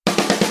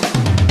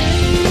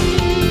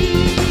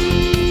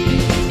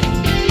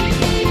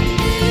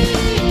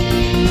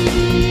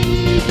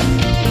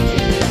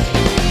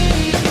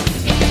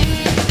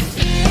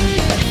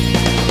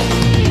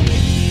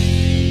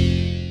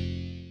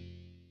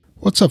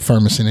What's up,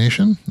 Pharmacy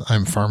Nation?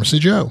 I'm Pharmacy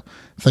Joe.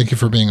 Thank you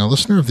for being a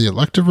listener of the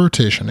Elective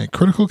Rotation, a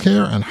critical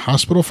care and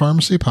hospital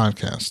pharmacy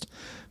podcast.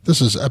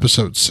 This is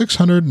episode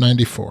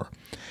 694.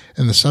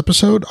 In this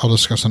episode, I'll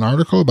discuss an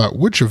article about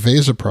which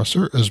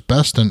vasopressor is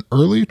best in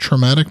early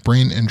traumatic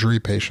brain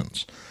injury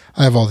patients.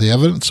 I have all the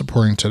evidence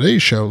supporting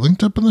today's show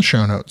linked up in the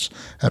show notes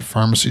at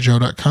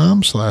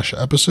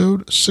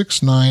pharmacyjoe.com/episode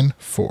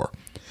 694.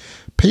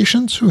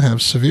 Patients who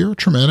have severe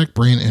traumatic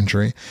brain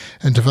injury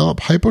and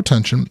develop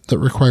hypotension that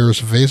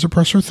requires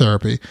vasopressor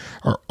therapy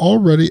are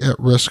already at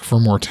risk for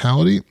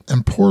mortality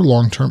and poor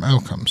long-term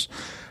outcomes.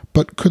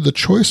 But could the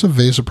choice of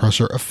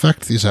vasopressor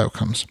affect these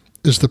outcomes?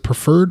 Is the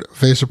preferred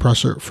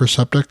vasopressor for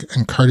septic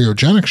and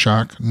cardiogenic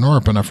shock,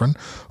 norepinephrine,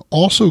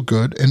 also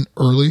good in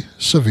early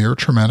severe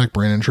traumatic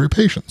brain injury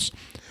patients?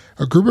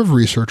 A group of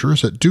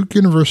researchers at Duke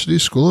University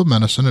School of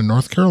Medicine in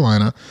North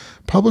Carolina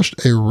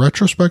published a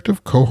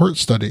retrospective cohort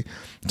study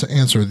to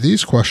answer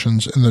these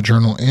questions in the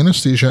journal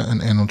Anesthesia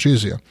and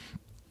Analgesia.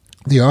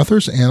 The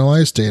authors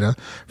analyzed data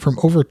from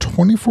over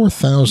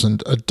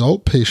 24,000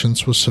 adult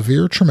patients with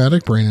severe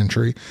traumatic brain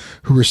injury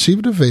who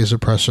received a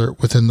vasopressor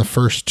within the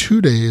first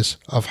 2 days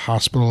of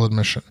hospital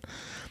admission.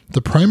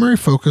 The primary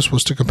focus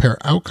was to compare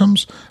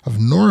outcomes of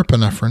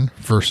norepinephrine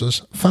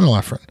versus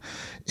phenylephrine.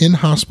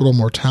 In-hospital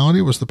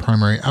mortality was the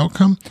primary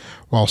outcome,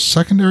 while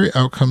secondary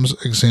outcomes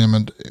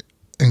examined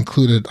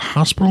included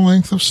hospital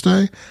length of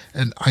stay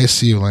and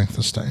ICU length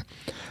of stay.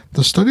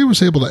 The study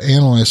was able to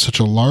analyze such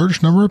a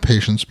large number of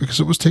patients because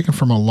it was taken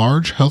from a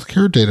large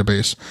healthcare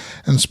database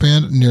and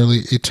spanned nearly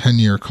a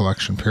 10-year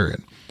collection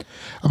period.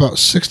 About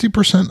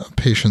 60% of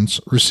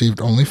patients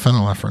received only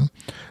phenylephrine,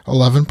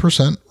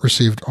 11%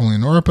 received only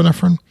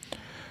norepinephrine,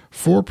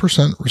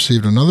 4%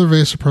 received another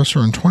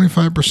vasopressor, and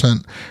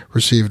 25%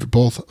 received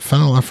both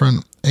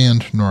phenylephrine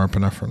and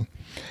norepinephrine.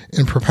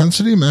 In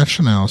propensity-matched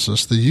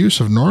analysis, the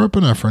use of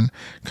norepinephrine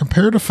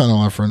compared to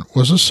phenylephrine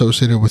was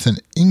associated with an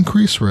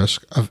increased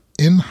risk of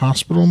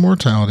in-hospital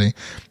mortality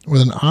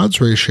with an odds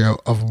ratio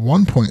of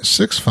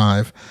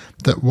 1.65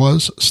 that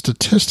was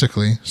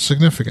statistically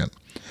significant.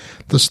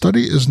 The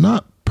study is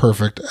not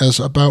perfect, as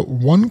about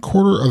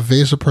 1/4 of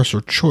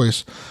vasopressor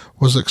choice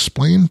was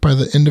explained by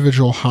the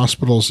individual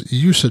hospital's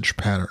usage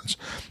patterns,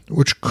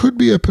 which could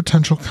be a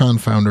potential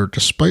confounder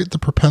despite the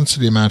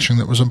propensity matching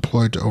that was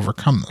employed to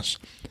overcome this.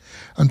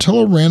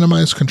 Until a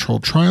randomized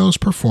controlled trial is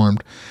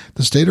performed,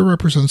 this data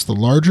represents the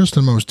largest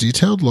and most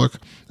detailed look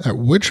at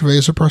which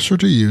vasopressor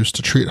to use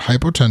to treat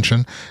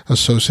hypotension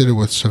associated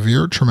with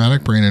severe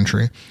traumatic brain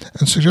injury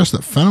and suggests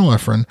that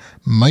phenylephrine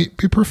might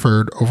be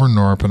preferred over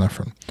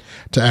norepinephrine.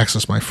 To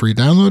access my free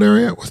download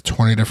area with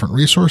 20 different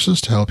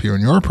resources to help you in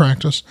your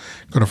practice,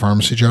 go to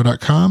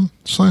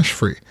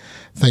pharmacyjoe.com/free.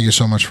 Thank you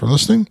so much for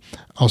listening.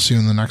 I'll see you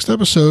in the next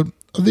episode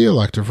of the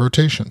Elective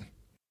Rotation.